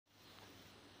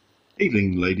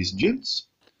Evening, ladies and gents.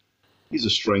 Here's a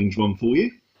strange one for you.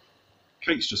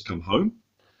 Kate's just come home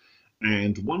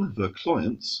and one of her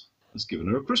clients has given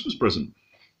her a Christmas present.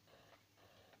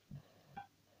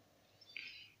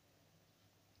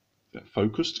 That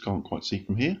focused, can't quite see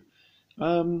from here.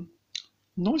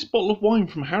 Nice bottle of wine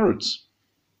from Harrods.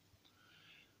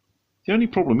 The only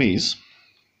problem is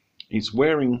it's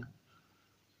wearing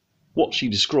what she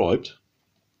described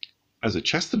as a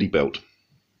chastity belt.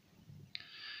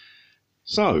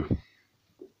 So,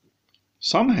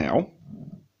 somehow,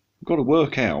 we've got to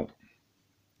work out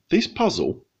this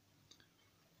puzzle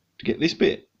to get this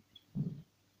bit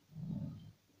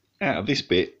out of this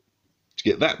bit, to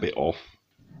get that bit off,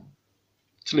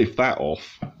 to lift that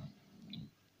off,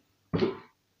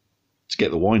 to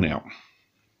get the wine out.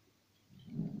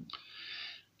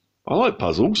 I like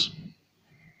puzzles,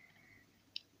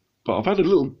 but I've had a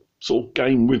little sort of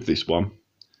game with this one,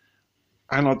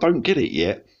 and I don't get it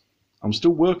yet. I'm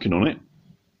still working on it.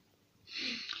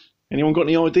 Anyone got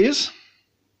any ideas?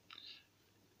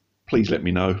 Please let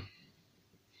me know.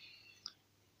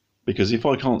 Because if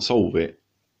I can't solve it,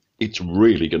 it's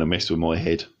really going to mess with my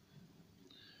head.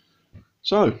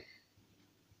 So,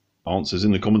 answers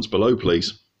in the comments below,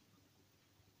 please.